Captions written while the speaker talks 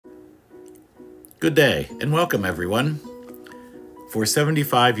Good day and welcome everyone. For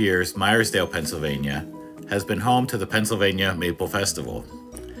 75 years, Meyersdale, Pennsylvania has been home to the Pennsylvania Maple Festival.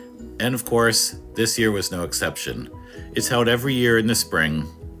 And of course, this year was no exception. It's held every year in the spring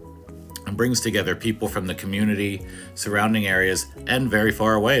and brings together people from the community, surrounding areas, and very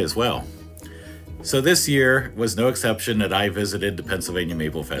far away as well. So this year was no exception that I visited the Pennsylvania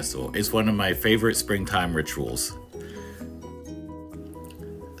Maple Festival. It's one of my favorite springtime rituals.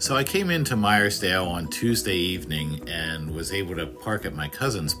 So I came into Meyersdale on Tuesday evening and was able to park at my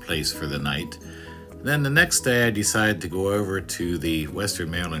cousin's place for the night. Then the next day I decided to go over to the Western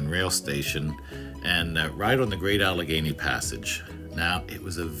Maryland Rail Station and ride on the Great Allegheny Passage. Now, it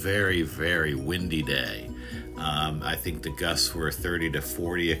was a very, very windy day. I think the gusts were 30 to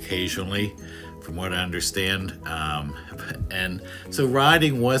 40 occasionally, from what I understand. And so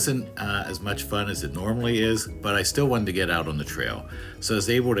riding wasn't as much fun as it normally is, but I still wanted to get out on the trail. So I was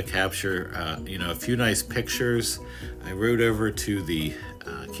able to capture, a few nice pictures. I rode over to the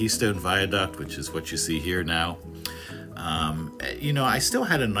Keystone Viaduct, which is what you see here now. I still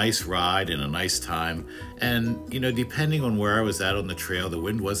had a nice ride and a nice time. And, depending on where I was at on the trail, the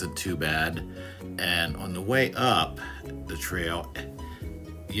wind wasn't too bad. And on the way up the trail,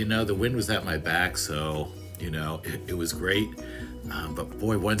 the wind was at my back, so, it was great. But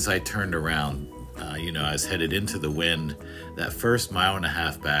boy, once I turned around, I was headed into the wind. That first mile and a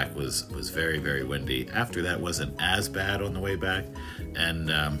half back was very, very windy. After that, wasn't as bad on the way back. And,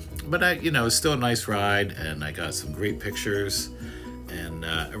 but it was still a nice ride, and I got some great pictures. And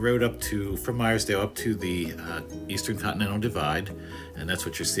I rode from Meyersdale up to the Eastern Continental Divide. And that's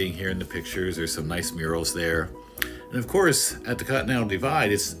what you're seeing here in the pictures. There's some nice murals there. And of course, at the Continental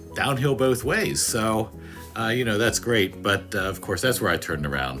Divide, it's downhill both ways. So, that's great. But of course, that's where I turned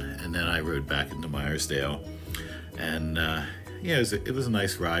around. And then I rode back into Meyersdale. And it was a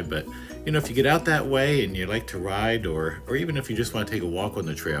nice ride. But, if you get out that way and you like to ride, or even if you just want to take a walk on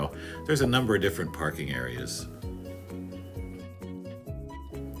the trail, there's a number of different parking areas.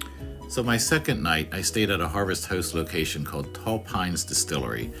 So my second night, I stayed at a Harvest Host location called Tall Pines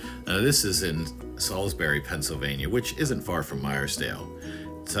Distillery. This is in Salisbury, Pennsylvania, which isn't far from Meyersdale.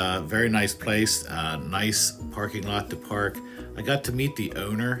 It's a very nice place, nice parking lot to park. I got to meet the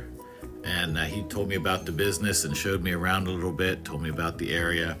owner, and he told me about the business and showed me around a little bit, told me about the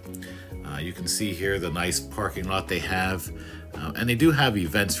area. You can see here the nice parking lot they have. And they do have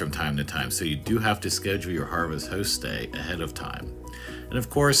events from time to time, so you do have to schedule your Harvest Host stay ahead of time. And of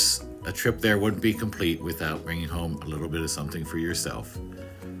course, a trip there wouldn't be complete without bringing home a little bit of something for yourself.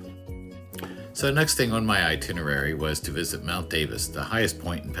 So the next thing on my itinerary was to visit Mount Davis, the highest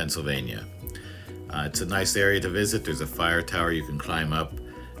point in Pennsylvania. It's a nice area to visit. There's a fire tower you can climb up.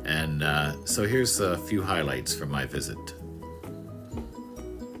 And so here's a few highlights from my visit.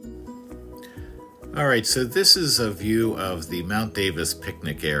 All right, so this is a view of the Mount Davis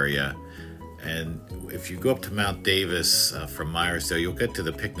picnic area. And if you go up to Mount Davis from Meyersdale, you'll get to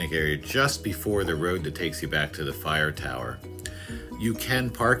the picnic area just before the road that takes you back to the fire tower. You can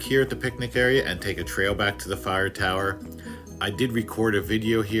park here at the picnic area and take a trail back to the fire tower. I did record a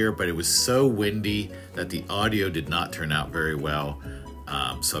video here, but it was so windy that the audio did not turn out very well.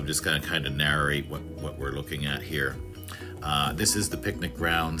 So I'm just going to kind of narrate what we're looking at here. This is the picnic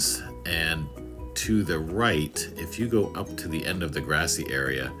grounds, and to the right, if you go up to the end of the grassy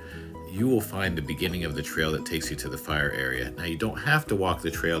area, you will find the beginning of the trail that takes you to the fire area. Now, you don't have to walk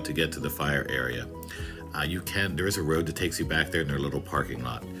the trail to get to the fire area. There is a road that takes you back there in their little parking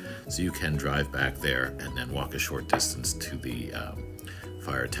lot. So you can drive back there and then walk a short distance to the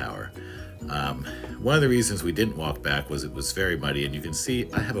fire tower. One of the reasons we didn't walk back was it was very muddy, and you can see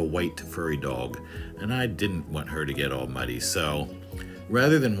I have a white furry dog, and I didn't want her to get all muddy. So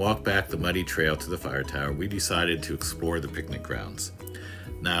rather than walk back the muddy trail to the fire tower, we decided to explore the picnic grounds.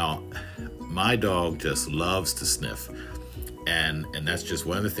 Now, my dog just loves to sniff, and that's just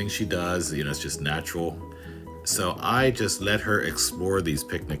one of the things she does. It's just natural. So I just let her explore these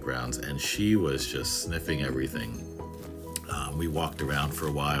picnic grounds, and she was just sniffing everything. We walked around for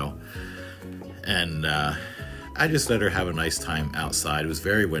a while, and I just let her have a nice time outside. It was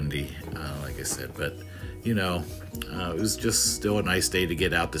very windy, like I said, but it was just still a nice day to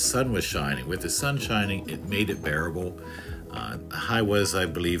get out. The sun was shining. With the sun shining, it made it bearable. The high was, I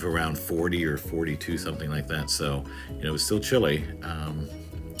believe, around 40 or 42, something like that. So, it was still chilly,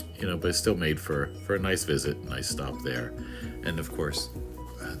 but it still made for a nice visit, nice stop there. And of course,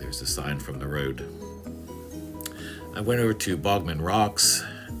 there's a sign from the road. I went over to Bogman Rocks,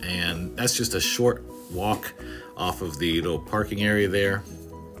 and that's just a short walk off of the little parking area there.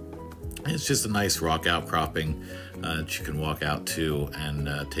 And it's just a nice rock outcropping that you can walk out to and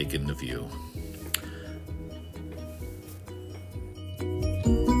take in the view.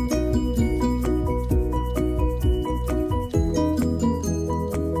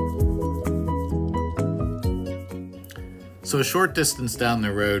 So a short distance down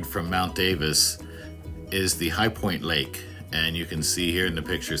the road from Mount Davis is the High Point Lake. And you can see here in the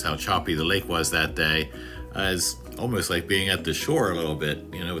pictures how choppy the lake was that day. It's almost like being at the shore a little bit,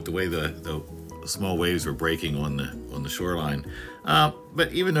 you know, with the way the small waves were breaking on the shoreline.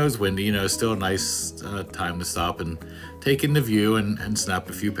 But even though it's windy, you know, it's still a nice time to stop and take in the view and snap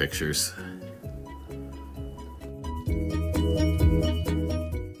a few pictures.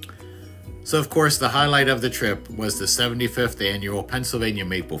 So of course, the highlight of the trip was the 75th annual Pennsylvania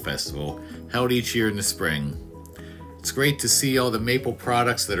Maple Festival, held each year in the spring. It's great to see all the maple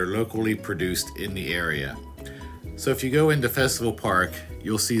products that are locally produced in the area. So if you go into Festival Park,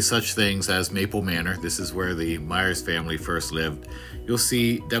 you'll see such things as Maple Manor. This is where the Myers family first lived. You'll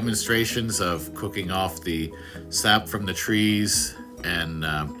see demonstrations of cooking off the sap from the trees, and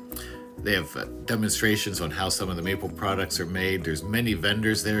they have demonstrations on how some of the maple products are made. There's many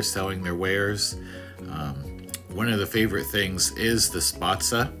vendors there selling their wares. One of the favorite things is the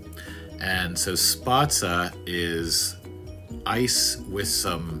spatza. And so spatza is ice with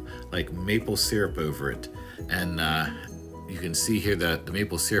some like maple syrup over it. And you can see here that the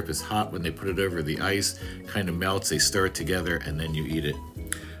maple syrup is hot. When they put it over the ice, kind of melts, they stir it together, and then you eat it.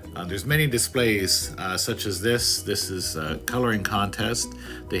 There's many displays such as this. This is a coloring contest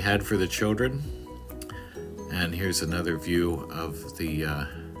they had for the children. And here's another view of the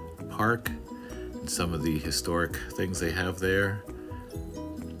park and some of the historic things they have there.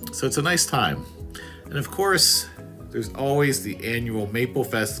 So it's a nice time. And of course, there's always the annual Maple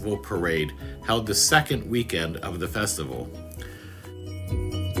Festival Parade, held the second weekend of the festival.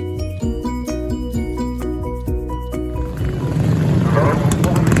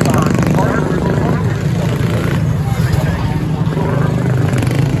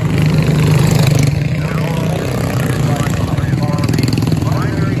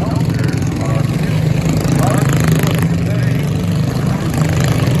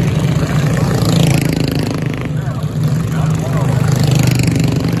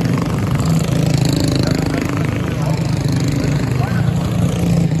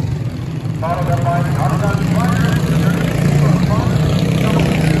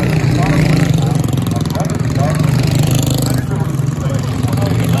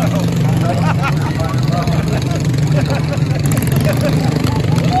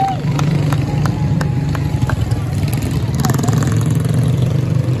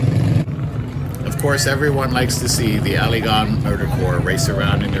 Of course, everyone likes to see the Allegheny Motor Corps race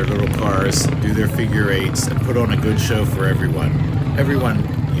around in their little cars, do their figure eights, and put on a good show for everyone. Everyone,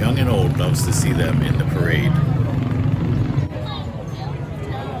 young and old, loves to see them in the parade.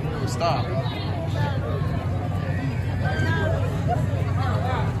 Stop.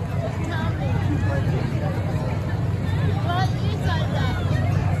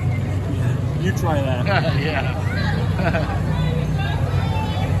 You try that. Yeah.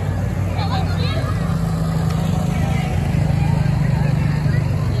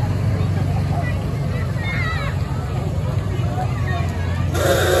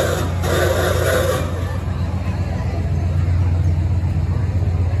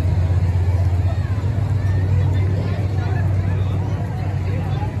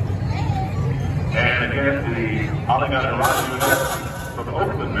 From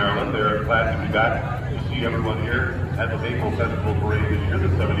Oakland, Maryland, they're glad to be back to see everyone here at the Maple Festival Parade this year, the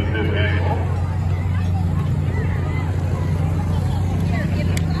 75th annual.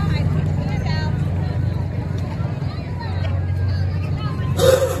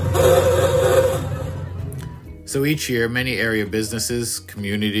 So each year, many area businesses,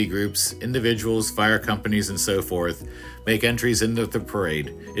 community groups, individuals, fire companies, and so forth make entries into the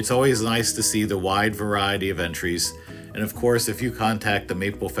parade. It's always nice to see the wide variety of entries. And of course, if you contact the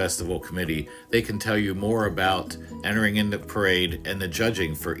Maple Festival Committee, they can tell you more about entering in the parade and the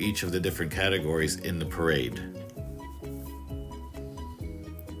judging for each of the different categories in the parade.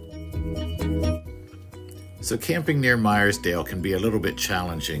 So camping near Meyersdale can be a little bit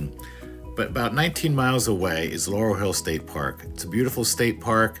challenging. But about 19 miles away is Laurel Hill State Park. It's a beautiful state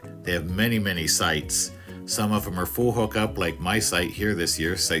park. They have many, many sites. Some of them are full hookup, like my site here this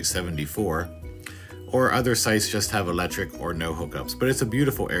year, Site 74. Or other sites just have electric or no hookups. But it's a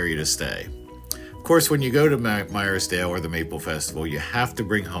beautiful area to stay. Of course, when you go to Meyersdale or the Maple Festival, you have to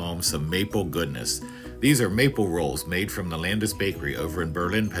bring home some maple goodness. These are maple rolls made from the Landis Bakery over in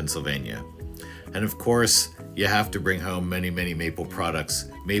Berlin, Pennsylvania. And of course, you have to bring home many, many maple products.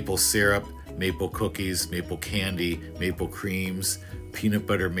 Maple syrup, maple cookies, maple candy, maple creams, peanut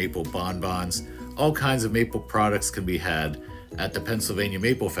butter maple bonbons. All kinds of maple products can be had at the Pennsylvania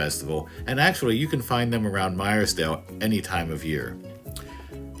Maple Festival. And actually, you can find them around Meyersdale any time of year.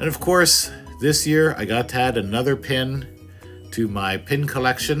 And of course, this year I got to add another pin to my pin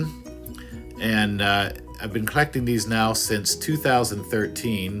collection. And I've been collecting these now since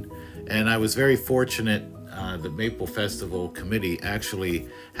 2013, and I was very fortunate. The Maple Festival committee actually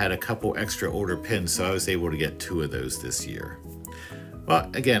had a couple extra order pins, so I was able to get 2 of those this year. Well,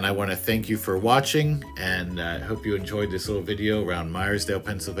 again, I want to thank you for watching, and I hope you enjoyed this little video around Meyersdale,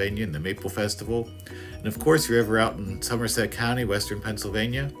 Pennsylvania and the Maple Festival. And of course, if you're ever out in Somerset County, Western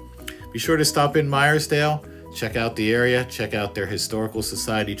Pennsylvania, be sure to stop in Meyersdale, check out the area, check out their Historical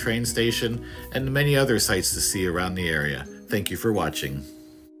Society train station, and many other sights to see around the area. Thank you for watching.